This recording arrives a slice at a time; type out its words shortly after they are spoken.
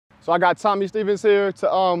So I got Tommy Stevens here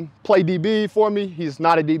to play DB for me. He's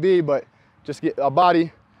not a DB, but just get a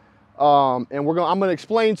body. And I'm gonna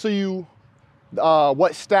explain to you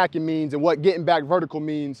what stacking means and what getting back vertical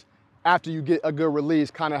means after you get a good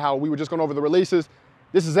release, kind of how we were just going over the releases.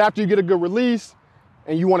 This is after you get a good release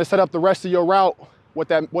and you want to set up the rest of your route, what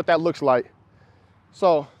that looks like.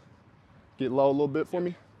 So get low a little bit for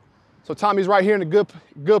me. So Tommy's right here in a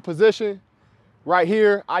good position. Right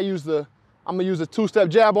here, I'm gonna use a two-step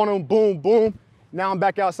jab on him, boom, boom. Now I'm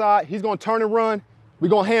back outside. He's gonna turn and run. We're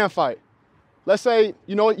gonna hand fight. Let's say,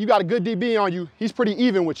 you know, you got a good DB on you. He's pretty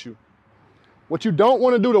even with you. What you don't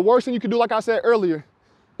want to do, the worst thing you can do, like I said earlier,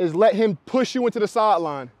 is let him push you into the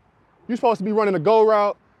sideline. You're supposed to be running a go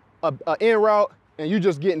route, an in route, and you're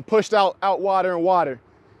just getting pushed out wider and wider.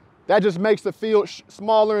 That just makes the field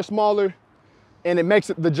smaller and smaller, and it makes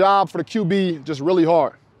the job for the QB just really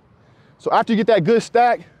hard. So after you get that good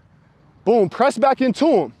stack, boom, press back into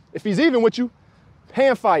him. If he's even with you,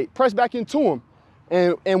 hand fight, press back into him.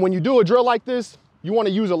 And when you do a drill like this, you want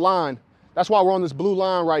to use a line. That's why we're on this blue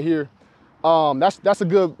line right here. That's a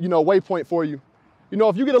good, waypoint for you.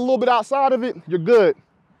 If you get a little bit outside of it, you're good.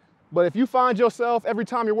 But if you find yourself every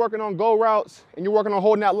time you're working on go routes and you're working on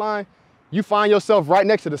holding that line, you find yourself right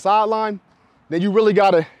next to the sideline, then you really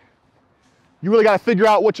gotta figure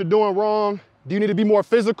out what you're doing wrong. Do you need to be more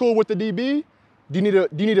physical with the DB? Do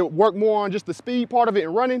you need to work more on just the speed part of it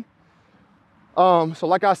and running? So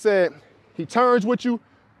like I said, he turns with you,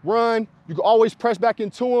 run. You can always press back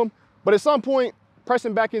into him, but at some point,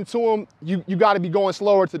 pressing back into him, you got to be going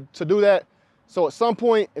slower to do that. So at some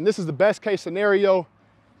point, and this is the best case scenario,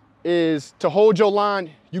 is to hold your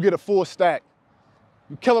line, you get a full stack.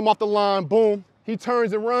 You kill him off the line, boom, he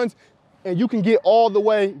turns and runs, and you can get all the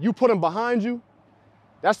way, you put him behind you.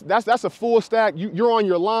 That's a full stack. You're on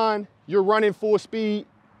your line, you're running full speed.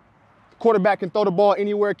 Quarterback can throw the ball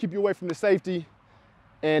anywhere, keep you away from the safety.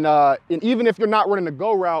 And even if you're not running the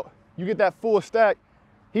go route, you get that full stack,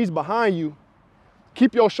 he's behind you.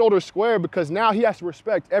 Keep your shoulders square because now he has to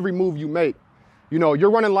respect every move you make.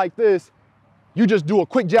 You're running like this, you just do a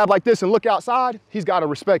quick jab like this and look outside, he's got to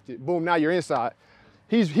respect it. Boom, now you're inside.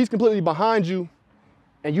 He's completely behind you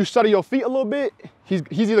and you study your feet a little bit, he's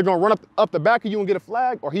either going to run up the back of you and get a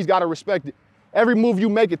flag or he's got to respect it. Every move you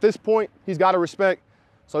make at this point, he's got to respect.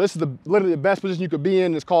 So this is literally the best position you could be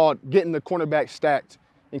in. It's called getting the cornerback stacked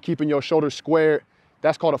and keeping your shoulders squared.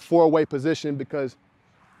 That's called a four-way position because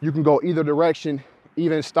you can go either direction,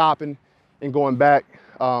 even stopping and going back.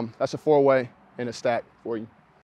 That's a four-way and a stack for you.